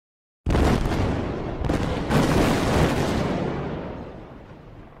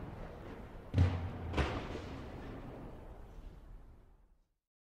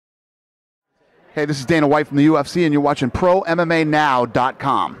Hey, this is Dana White from the UFC, and you're watching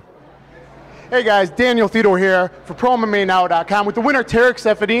ProMMANow.com. Hey guys, Daniel Theodore here for ProMMANow.com with the winner, Tarec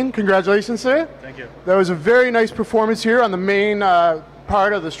Saffiedine. Congratulations, sir. Thank you. That was a very nice performance here on the main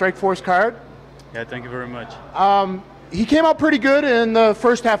part of the Strikeforce card. Yeah, thank you very much. He came out pretty good in the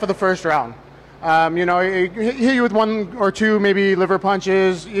first half of the first round. You know, he hit you with one or two maybe liver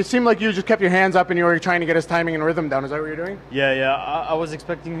punches. It seemed like you just kept your hands up and you were trying to get his timing and rhythm down. Is that what you're doing? Yeah. I was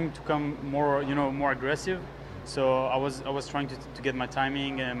expecting him to come more, more aggressive. So I was trying to get my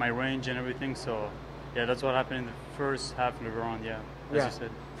timing and my range and everything. So yeah, that's what happened in the first half of the round. Yeah, as you said.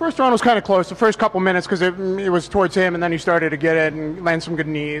 First round was kind of close. The first couple minutes because it was towards him, and then you started to get it and land some good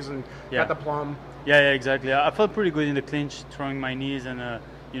knees and got the plum. Yeah, exactly. I felt pretty good in the clinch, throwing my knees, and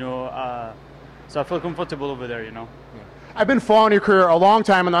so I felt comfortable over there. I've been following your career a long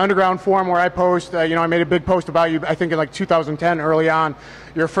time on the underground forum where I post. I made a big post about you. I think in like 2010, early on, one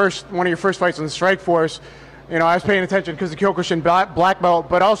of your first fights in the Strikeforce. I was paying attention because the Kyokushin black belt,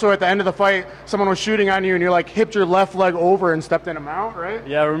 but also at the end of the fight, someone was shooting on you and you like hipped your left leg over and stepped in a mount, right?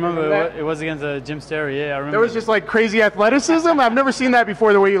 Yeah, I remember it was against Jim Sterry. Yeah, I remember. There was just like crazy athleticism. I've never seen that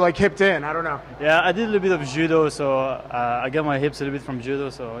before, the way you like hipped in. I don't know. Yeah, I did a little bit of Judo, so I got my hips a little bit from Judo,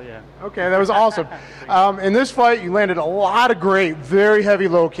 so yeah. Okay, that was awesome. In this fight, you landed a lot of great, very heavy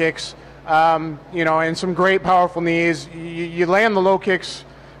low kicks, and some great powerful knees. You land the low kicks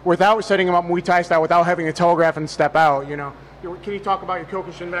without setting him up Muay Thai style, without having to telegraph and step out, Can you talk about your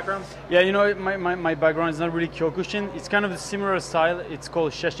Kyokushin background? Yeah, my background is not really Kyokushin. It's kind of a similar style. It's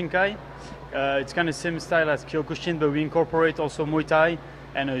called Sheshinkai. It's kind of the same style as Kyokushin, but we incorporate also Muay Thai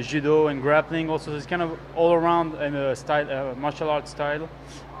and Judo and grappling. Also, it's kind of all around style, martial arts style.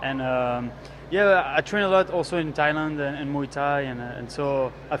 And I train a lot also in Thailand and Muay Thai, and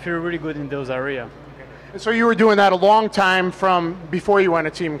so I feel really good in those areas. And so you were doing that a long time from before you went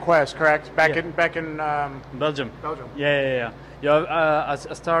to Team Quest, correct? Back in Belgium. Belgium. Yeah. I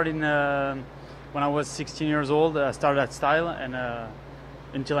started when I was 16 years old. I started at Style and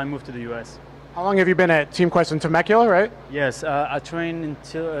until I moved to the US. How long have you been at Team Quest in Temecula, right? Yes, I trained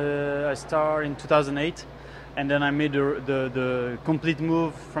until I started in 2008, and then I made the complete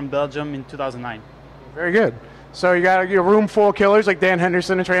move from Belgium in 2009. Very good. So you got a room full of killers like Dan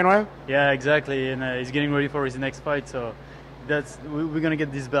Henderson to train with? Yeah, exactly. And he's getting ready for his next fight, so we're going to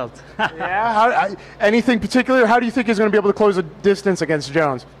get this belt. Yeah? Anything particular? How do you think he's going to be able to close the distance against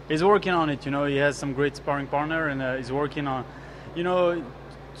Jones? He's working on it. He has some great sparring partner, and he's working on, to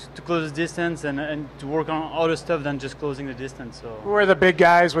close the distance and to work on other stuff than just closing the distance. So who are the big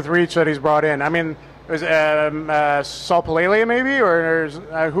guys with reach that he's brought in? I mean, is Saul Palele maybe? Or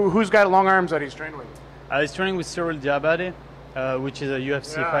who's got long arms that he's trained with? He's training with Cyril Diabate, which is a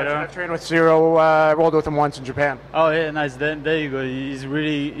UFC fighter. I trained with Cyril. Rolled with him once in Japan. Oh yeah, nice. There you go. He's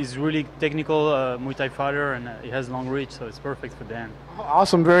really technical Muay Thai fighter, and he has long reach, so it's perfect for Dan.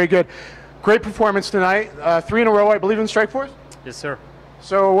 Awesome, very good. Great performance tonight. 3 in a row, I believe, in Strikeforce. Yes, sir.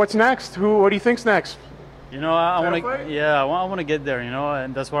 So what's next? What do you think's next? I want to get there.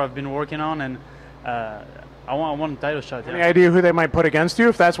 And that's what I've been working on, and I want a title shot. Any idea who they might put against you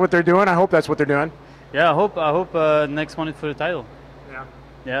if that's what they're doing? I hope that's what they're doing. Yeah, I hope next one is for the title.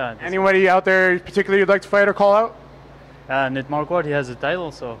 Yeah. Anybody out there particularly you'd like to fight or call out? Nate Marquardt, he has the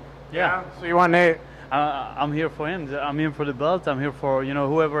title, so yeah. So you want Nate? I'm here for him. I'm here for the belt. I'm here for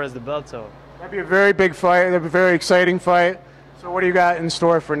whoever has the belt. So that'd be a very big fight. That'd be a very exciting fight. So what do you got in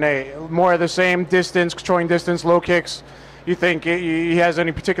store for Nate? More of the same distance, controlling distance, low kicks. You think he has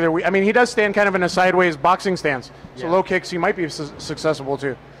any particular? I mean, he does stand kind of in a sideways boxing stance. So low kicks, he might be successful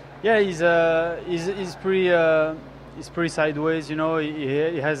too. Yeah, he's pretty sideways. He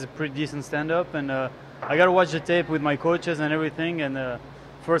has a pretty decent stand-up, and I gotta watch the tape with my coaches and everything. And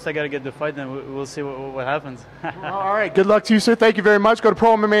first, I gotta get the fight, and we'll see what happens. All right, good luck to you, sir. Thank you very much. Go to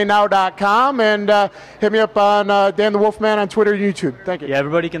ProMMANow.com and hit me up on DanTheWolfman on Twitter and YouTube. Thank you. Yeah,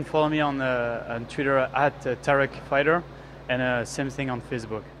 everybody can follow me on Twitter at Tarec Fighter, and same thing on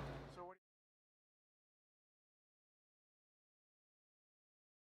Facebook.